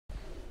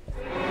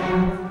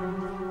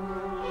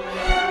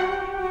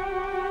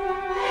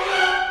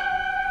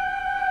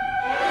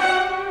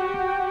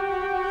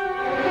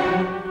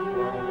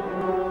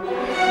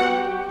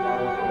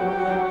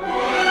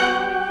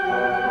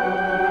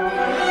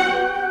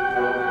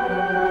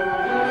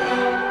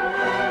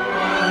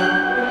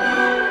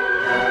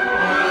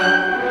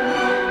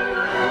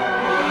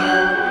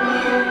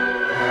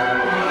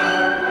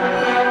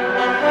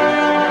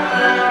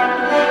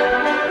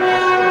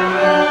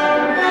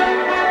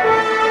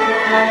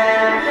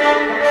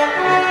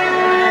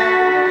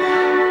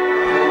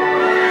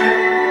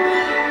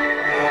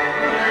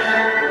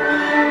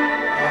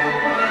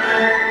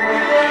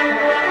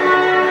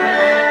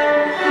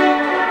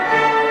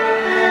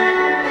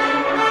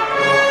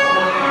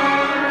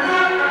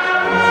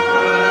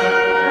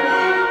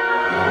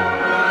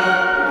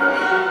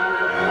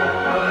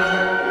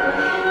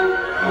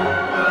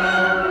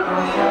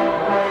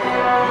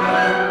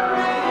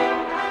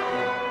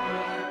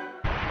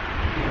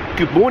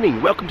Good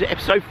morning, welcome to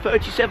episode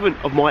 37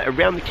 of my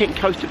Around the Kent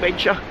Coast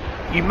adventure.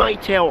 You may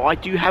tell I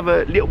do have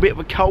a little bit of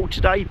a cold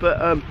today,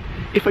 but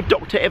if a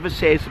doctor ever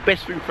says the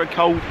best thing for a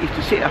cold is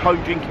to sit at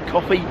home drinking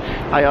coffee,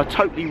 they are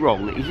totally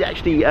wrong. It's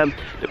actually,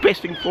 the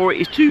best thing for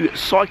it is to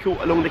cycle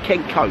along the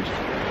Kent coast.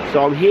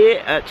 So I'm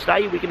here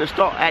today. We're going to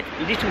start at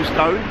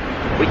Littlestone,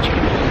 which you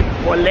can see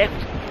to my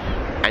left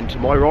and to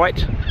my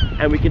right,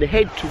 and we're going to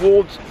head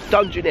towards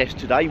DUNGERNESS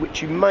today,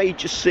 which you may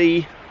just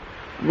see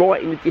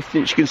right in the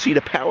distance. You can see the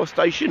power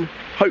station.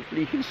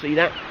 Hopefully you can see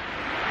that.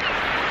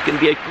 It's going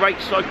to be a great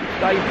cycle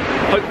today.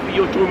 Hopefully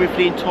you'll join me for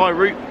the entire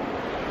route.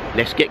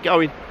 Let's get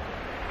going.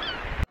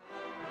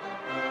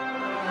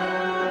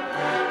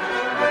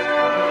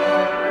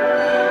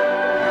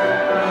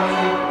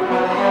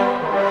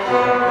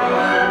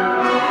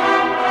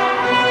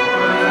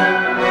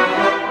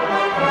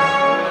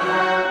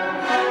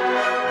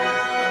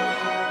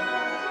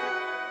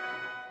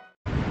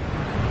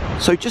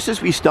 So just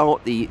as we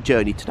start the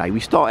journey today, we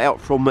start out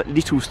from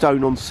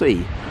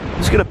Littlestone-on-sea. I'm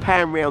just going to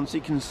pan round so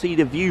you can see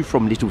the view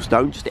from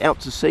Littlestone, just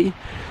out to sea.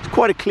 It's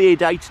quite a clear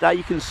day today.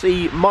 You can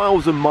see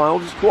miles and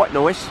miles. It's quite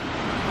nice.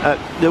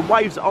 The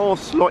waves are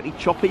slightly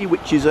choppy,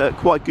 which is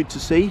quite good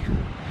to see.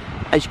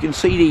 As you can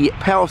see, the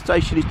power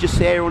station is just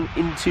there on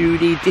into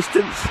the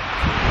distance.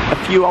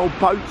 A few old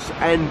boats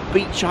and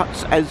beach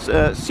huts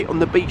sit on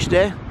the beach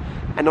there.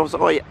 And as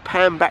I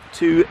pan back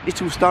to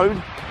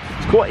Littlestone,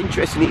 it's quite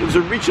interesting. It was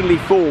originally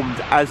formed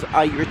as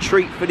a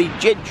retreat for the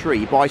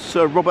gentry by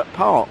Sir Robert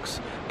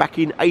Parkes back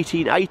in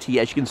 1880,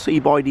 as you can see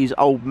by these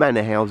old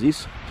manor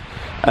houses.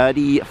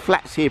 The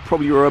flats here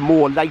probably were a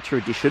more later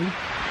addition.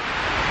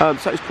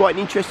 So it's quite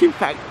an interesting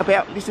fact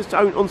about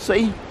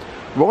Littlestone-on-sea.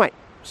 Right,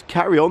 let's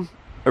carry on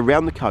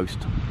around the coast.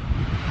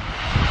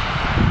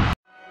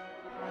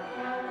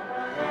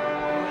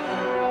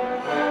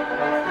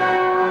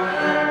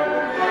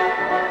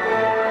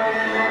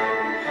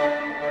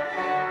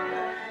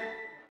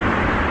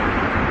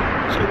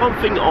 One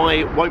thing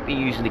I won't be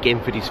using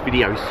again for this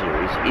video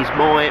series is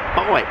my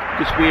bike,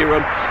 because we're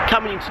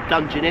coming into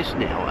DUNGERNESS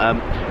now,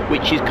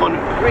 which is kind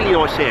of a really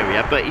nice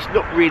area, but it's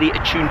not really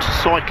attuned to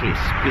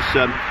cyclists, because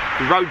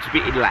the road's a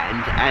bit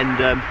inland,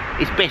 and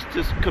it's best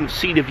to kind of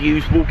see the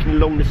views walking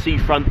along the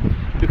seafront,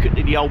 look at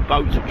the old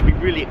boats, which will be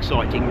really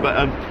exciting.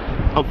 But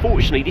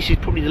unfortunately this is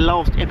probably the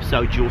last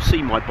episode you'll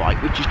see my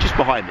bike, which is just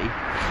behind me.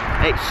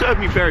 It served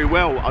me very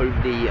well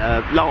over the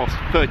last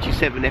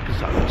 37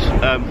 episodes.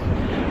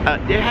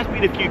 There has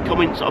been a few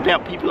comments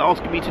about people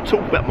asking me to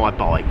talk about my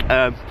bike.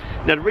 Now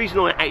the reason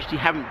I actually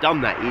haven't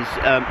done that is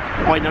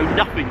I know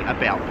nothing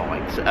about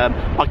bikes.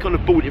 I kind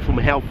of bought it from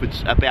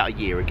Halfords about a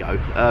year ago,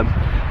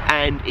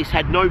 and it's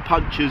had no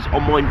punctures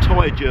on my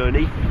entire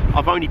journey.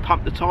 I've only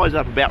pumped the tyres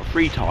up about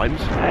 3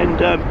 times, and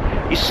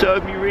it's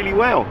served me really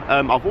well.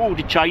 I've oiled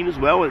the chain as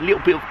well, a little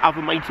bit of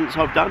other maintenance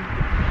I've done,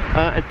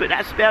 but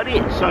that's about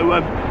it. So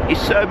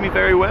it's served me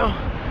very well,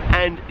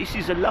 and this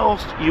is the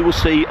last you will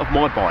see of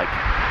my bike.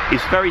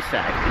 It's very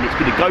sad, and it's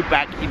going to go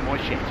back in my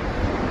shed.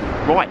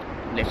 Right,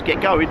 let's get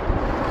going.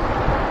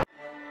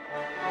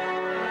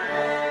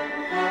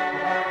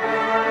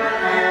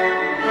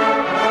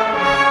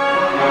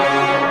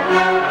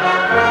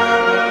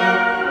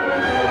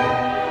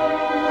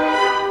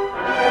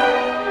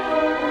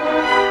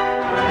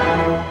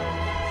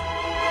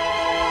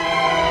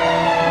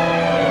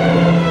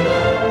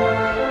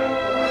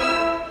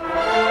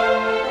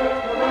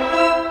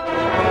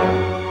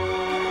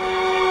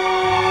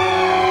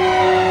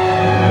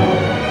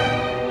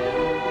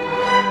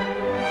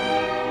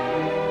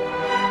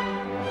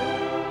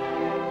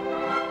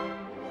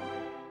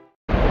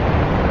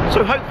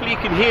 So hopefully you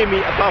can hear me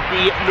above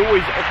the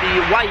noise of the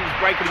waves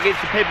breaking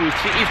against the pebbles.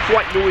 It is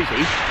quite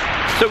noisy.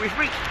 So we've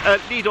reached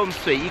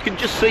Littlestone-on-sea. You can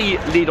just see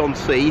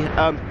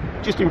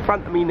Littlestone-on-sea just in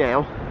front of me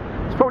now.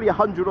 It's probably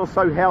 100 or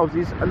so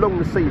houses along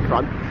the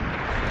seafront.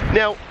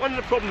 Now, one of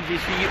the problems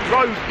is the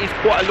road is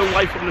quite a long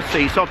way from the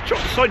sea, so I've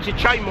decided to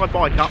chain my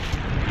bike up,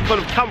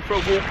 kind of come for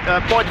a walk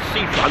by the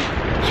seafront.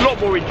 It's a lot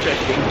more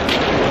interesting.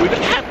 We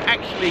have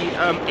actually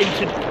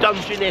entered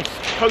DUNGERNESS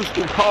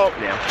Coastal Park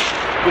now,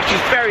 which is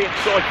very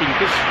exciting,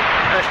 because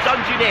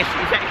DUNGERNESS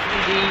is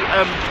actually the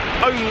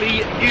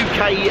only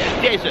UK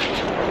desert.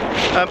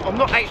 I'm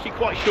not actually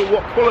quite sure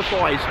what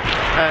qualifies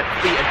to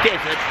be a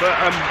desert, but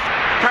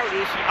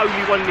apparently it's the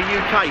only one in the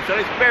UK, so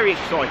it's very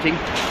exciting.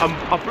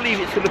 I believe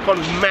it's going to kind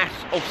of mass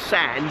of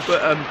sand,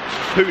 but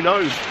who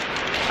knows.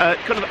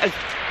 Kind of as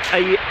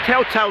a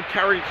telltale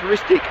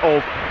characteristic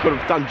of kind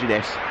of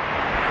DUNGERNESS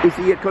is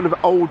the kind of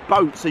old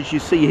boats, as you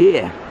see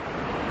here,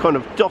 kind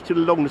of dotted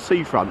along the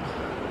seafront.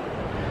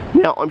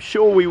 Now I'm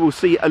sure we will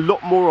see a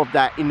lot more of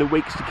that in the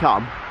weeks to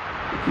come,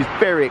 which is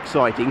very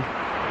exciting.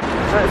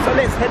 So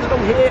let's head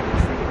along here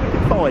and see what we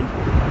can find.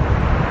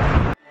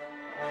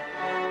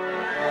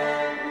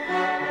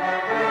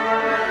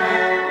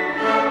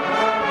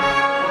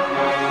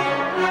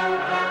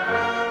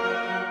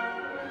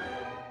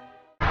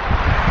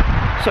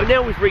 So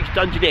now we've reached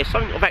Dungeness.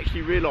 Something I've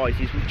actually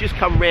realised is we've just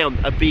come round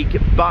a big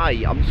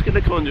bay. I'm just going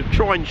to kind of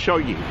try and show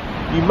you.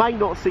 You may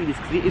not see this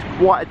because it is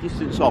quite a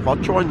distance off. I'll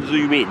try and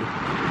zoom in.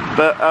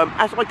 But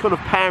as I kind of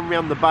pan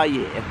round the bay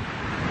here,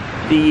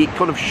 the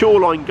kind of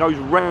shoreline goes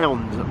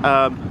round.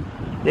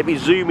 Let me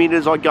zoom in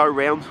as I go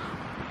round.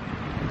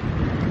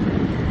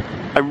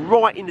 And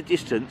right in the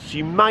distance,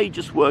 you may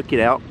just work it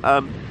out.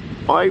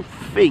 I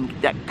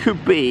think that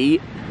could be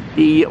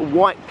the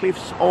White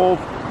Cliffs of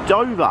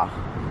Dover.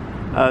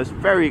 It's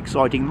very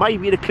exciting.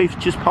 Maybe the cliffs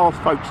just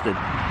past Folkestone.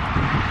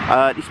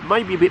 This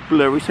may be a bit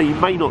blurry, so you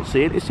may not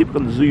see it. Let's see if we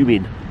can zoom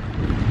in.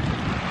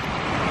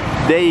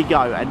 There you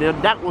go. And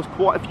then that was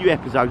quite a few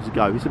episodes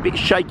ago. It's a bit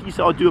shaky,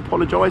 so I do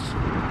apologise.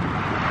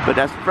 But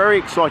that's very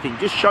exciting.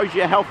 Just shows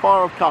you how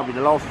far I've come in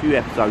the last few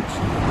episodes.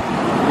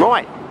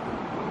 Right,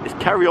 let's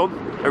carry on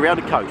around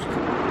the coast.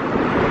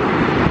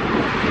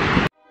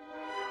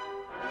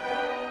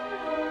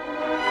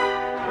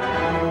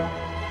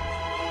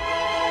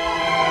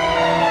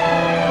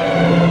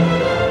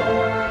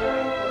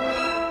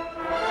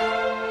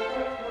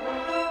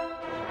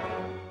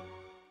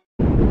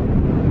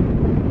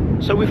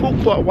 So we've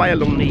walked quite a way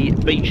along the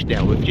beach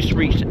now. We've just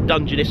reached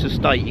Dungeness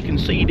Estate. You can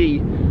see the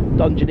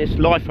Dungeness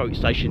lifeboat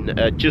station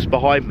just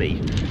behind me,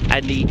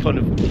 and the kind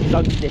of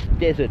Dungeness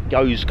desert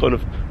goes kind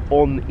of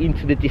on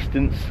into the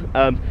distance.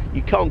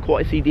 You can't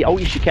quite see the, oh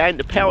yes you can,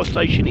 the power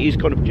station is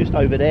kind of just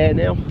over there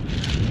now.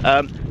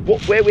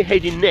 Where we're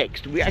heading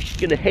next, we're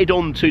actually going to head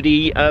on to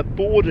the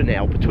border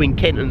now between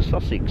Kent and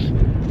Sussex,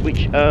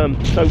 which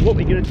so what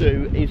we're going to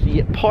do is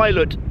the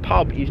Pilot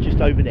pub is just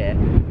over there.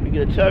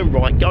 We're going to turn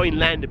right, go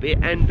inland a bit,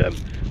 and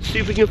see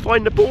if we can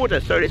find the border.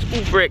 So it's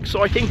all very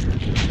exciting.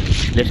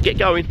 Let's get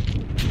going.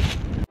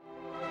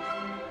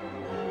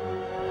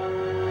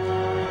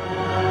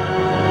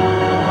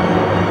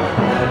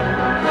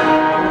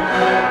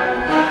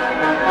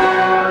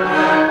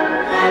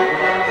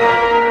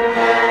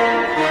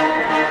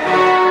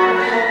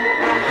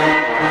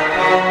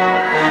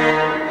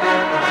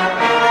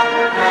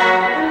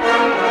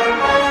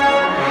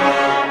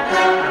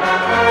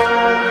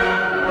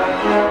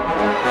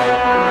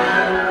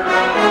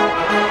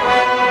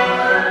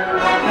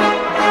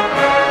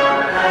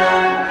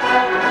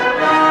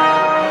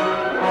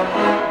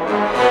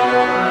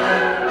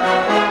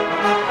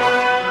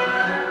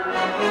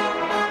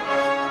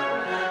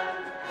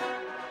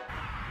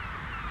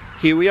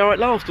 Here we are at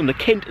last on the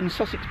Kent and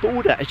Sussex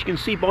border, as you can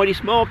see by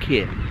this mark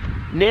here.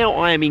 Now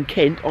I am in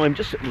Kent, we're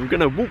going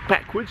to walk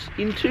backwards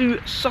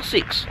into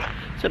Sussex.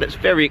 So that's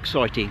very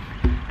exciting.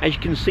 As you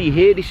can see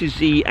here, this is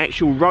the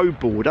actual road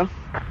border.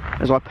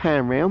 As I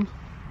pan round,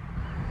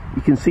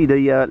 you can see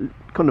the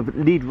kind of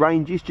Lydd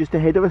Ranges just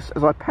ahead of us.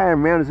 As I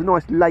pan round, there's a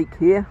nice lake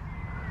here.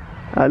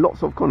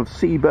 Lots of kind of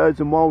seabirds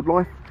and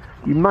wildlife.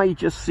 You may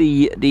just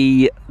see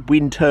the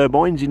wind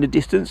turbines in the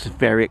distance.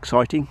 Very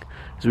exciting.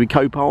 As we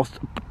go past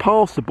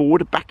the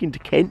border back into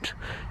Kent,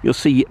 you'll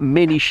see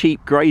many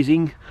sheep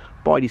grazing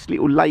by this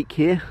little lake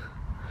here.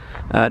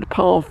 The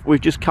path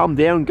we've just come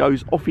down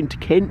goes off into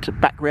Kent,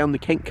 back round the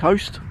Kent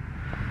coast.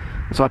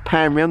 As I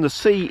pan round, the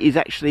sea is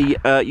actually,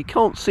 you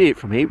can't see it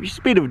from here, which is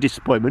a bit of a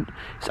disappointment.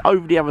 It's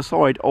over the other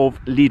side of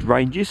Lydd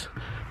Ranges.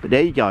 But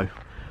there you go.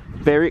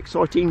 Very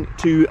exciting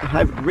to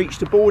have reached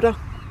the border.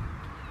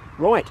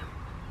 Right,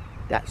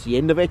 that's the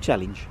end of our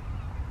challenge.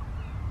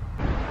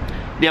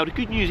 Now the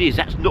good news is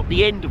that's not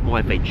the end of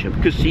my adventure,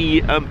 because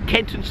the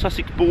Kent and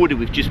Sussex border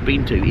we've just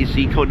been to is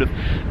the kind of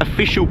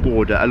official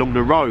border along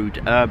the road.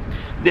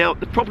 Now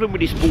the problem with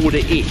this border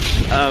is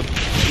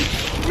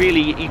it's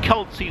really, you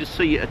can't see the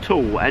sea at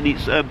all, and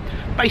it's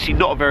basically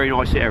not a very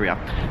nice area.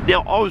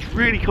 Now I was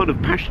really kind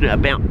of passionate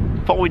about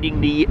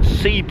finding the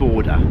sea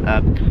border,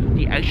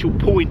 the actual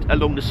point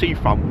along the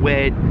seafront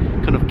where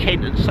kind of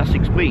Kent and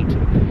Sussex meet.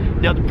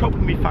 Now the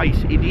problem we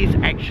face, it is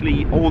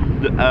actually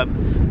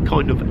on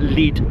kind of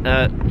Lydd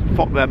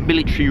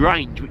military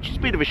range, which is a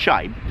bit of a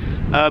shame.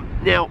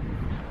 Now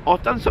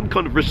I've done some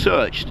kind of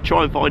research to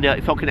try and find out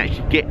if I can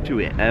actually get to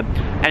it,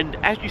 and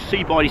as you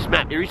see by this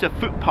map, there is a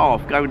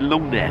footpath going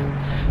along there.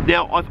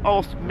 Now I've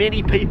asked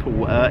many people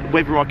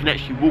whether I can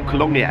actually walk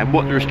along it and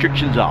what the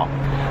restrictions are,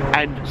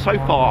 and so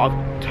far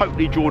I've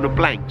totally drawn a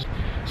blank.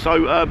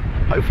 So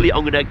hopefully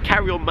I'm going to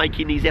carry on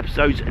making these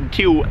episodes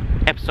until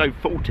episode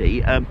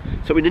 40.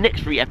 So in the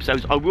next 3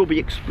 episodes I will be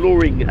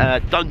exploring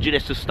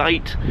Dungeness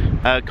Estate,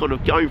 kind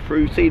of going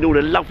through, seeing all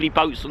the lovely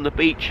boats on the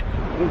beach,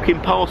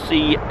 walking past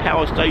the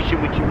power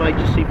station, which you may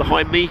just see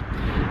behind me,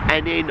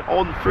 and then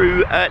on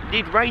through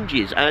Lydd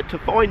Ranges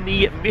to find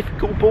the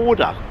mythical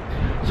border.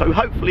 So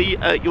hopefully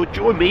you'll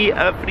join me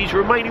for these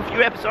remaining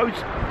few episodes.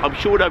 I'm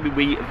sure they will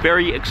be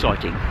very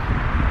exciting.